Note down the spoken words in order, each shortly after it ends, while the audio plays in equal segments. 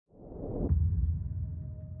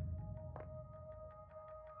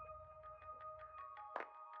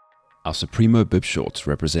Our Supremo Bib shorts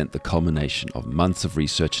represent the culmination of months of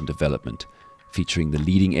research and development, featuring the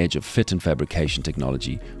leading edge of fit and fabrication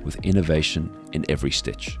technology with innovation in every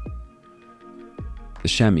stitch. The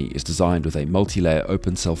chamois is designed with a multi-layer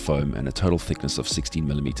open cell foam and a total thickness of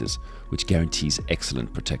 16mm, which guarantees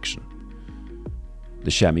excellent protection. The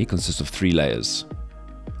chamois consists of 3 layers.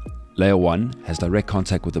 Layer 1 has direct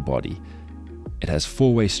contact with the body. It has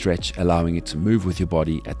 4-way stretch, allowing it to move with your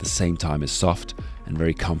body at the same time as soft and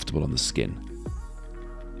very comfortable on the skin.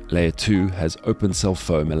 Layer 2 has open cell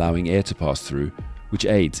foam, allowing air to pass through, which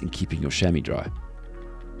aids in keeping your chamois dry.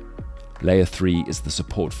 Layer 3 is the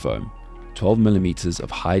support foam, 12mm of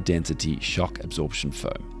high-density shock absorption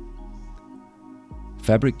foam.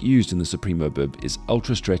 Fabric used in the Supremo Bib is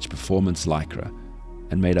ultra-stretch performance Lycra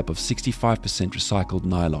and made up of 65% recycled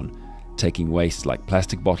nylon, taking waste like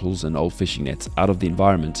plastic bottles and old fishing nets out of the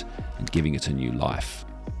environment and giving it a new life.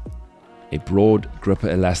 A broad gripper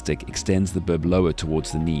elastic extends the bib lower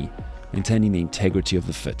towards the knee, maintaining the integrity of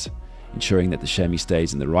the fit, ensuring that the chamois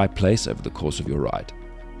stays in the right place over the course of your ride.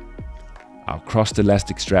 Our crossed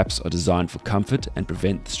elastic straps are designed for comfort and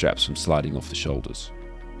prevent the straps from sliding off the shoulders.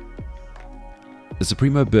 The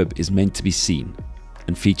Supremo Bib is meant to be seen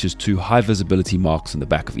and features 2 high visibility marks on the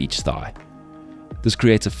back of each thigh. This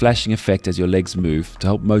creates a flashing effect as your legs move to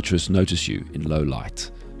help motorists notice you in low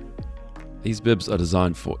light. These bibs are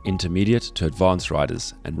designed for intermediate to advanced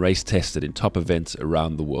riders and race tested in top events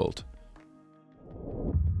around the world.